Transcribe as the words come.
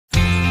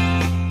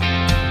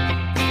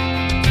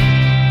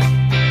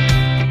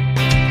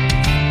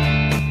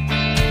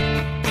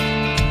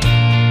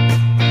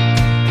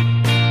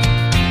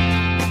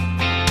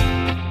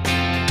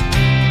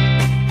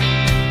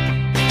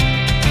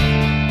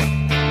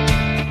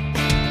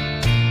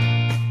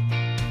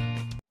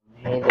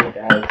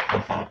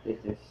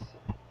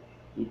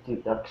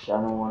YouTube Duck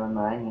Channel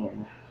 109,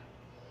 and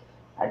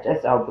I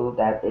just uploaded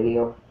that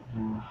video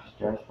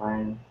just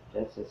fine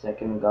just a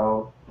second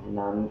ago, and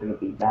now I'm gonna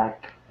be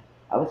back.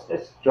 I was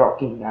just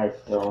joking, guys,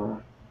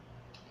 so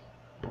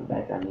I'm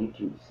back on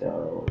YouTube.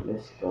 So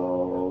let's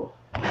go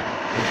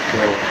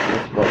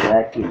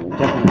back to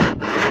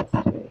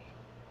McJuggerNuggets today.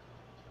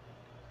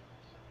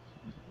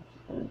 It's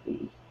gonna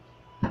be.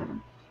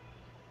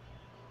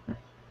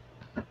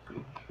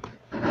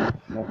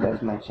 No,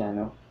 that's my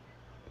channel.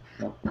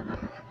 No.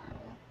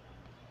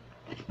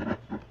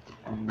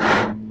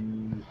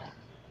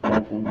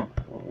 Second,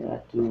 we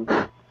have to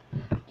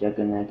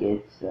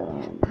McJuggerNuggets.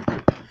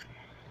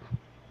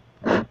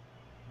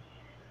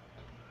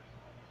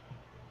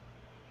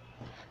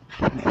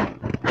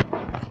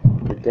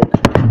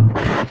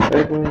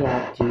 We're going to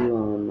have to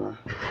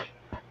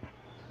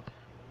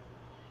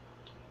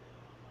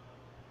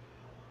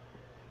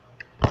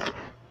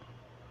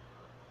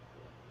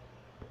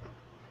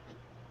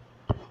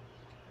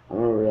I'm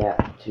gonna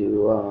react to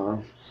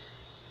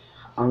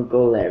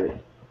Uncle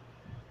Larry.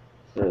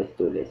 So let's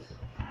do this.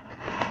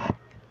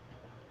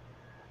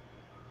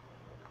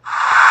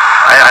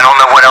 I don't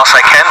know what else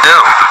I can do.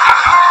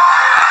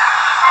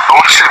 I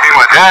want you to be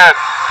my dad.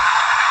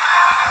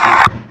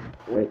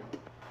 Wait,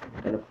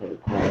 gotta put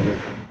it quietly.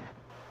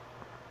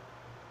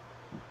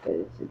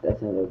 Because it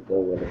doesn't look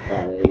good with the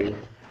quality.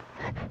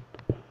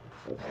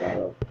 So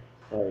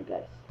sorry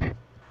guys. I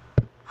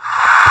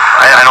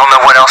don't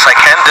know what else I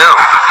can do.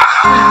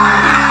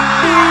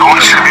 I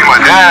want you to be my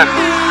dad.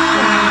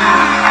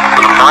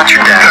 But I'm not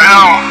your dad. I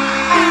know.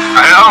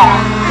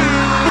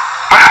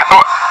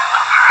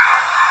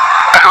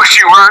 I wish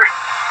you were.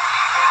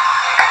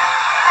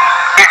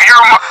 If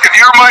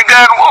you're my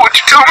dad, what would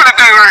you tell me to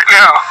do right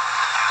now?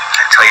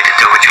 I tell you to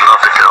do what you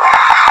love to do.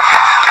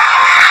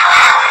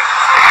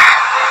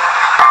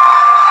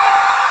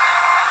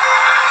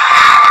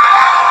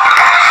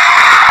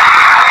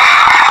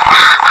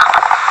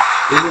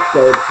 This is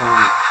so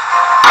fun.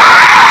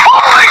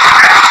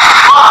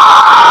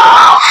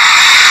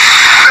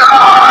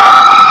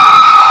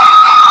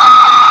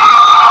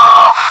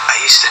 I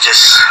used to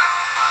just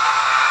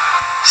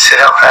sit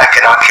out back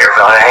and not care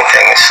about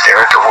anything and stare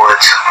at the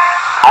woods.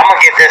 I'm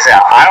gonna get this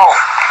out. I don't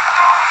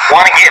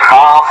want to get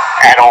involved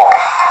at all.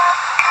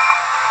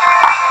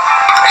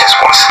 I just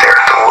want to stare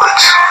at the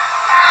woods.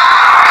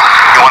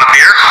 You want a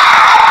beer?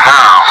 No,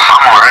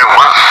 I'm alright.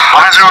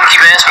 Why does everyone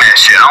keep asking me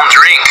that shit? I don't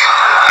drink.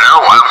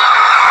 No, well,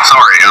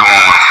 sorry,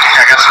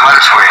 I got some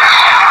letters for you.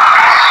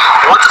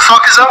 What the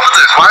fuck is up with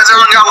this? Why does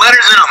everyone got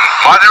letters in them?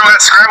 Why does everyone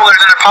got scrambled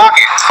letters in their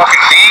pockets?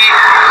 Fucking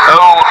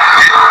dog,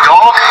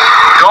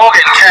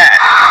 and cat.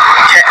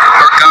 Cat,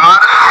 or God.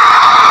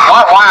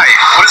 Why?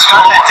 What is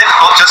not that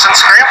difficult just in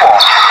scramble?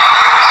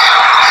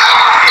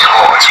 You know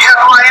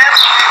who I am?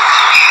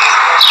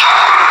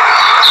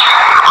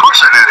 Of course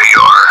I know who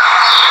you are.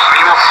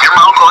 You're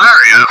my Uncle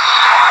Harry.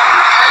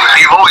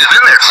 You've always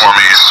been there for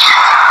me.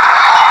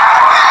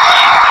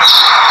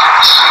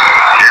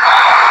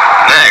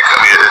 Neck, I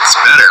mean, it's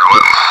better.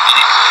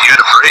 You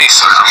had a brace.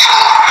 I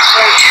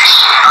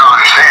don't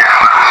understand.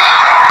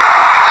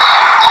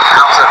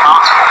 How's that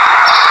possible?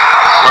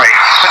 Right,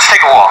 let's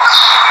take a walk.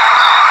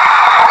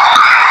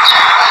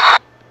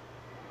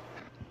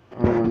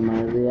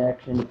 My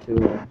reaction to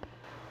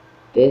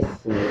this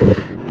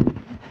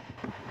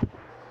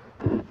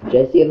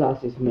Jesse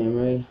lost his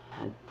memory.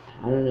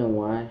 I don't know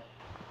why.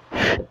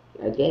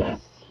 I guess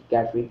he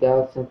got freaked out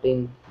or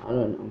something. I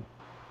don't know.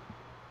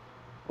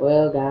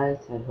 Well guys,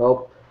 I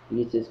hope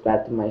you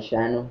subscribe to my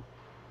channel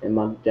and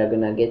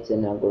McJuggerNuggets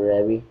and Uncle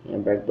Revy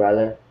and Break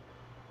Brother.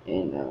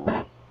 And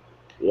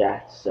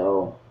yeah,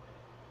 so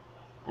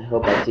I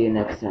hope I see you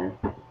next time.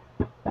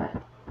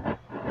 Bye.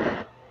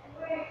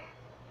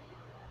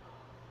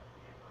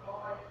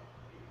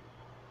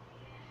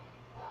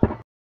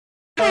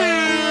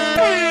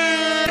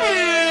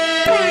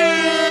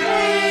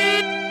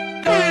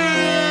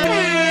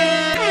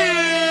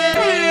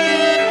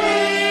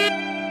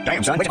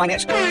 Damn, son, where'd you find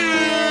this?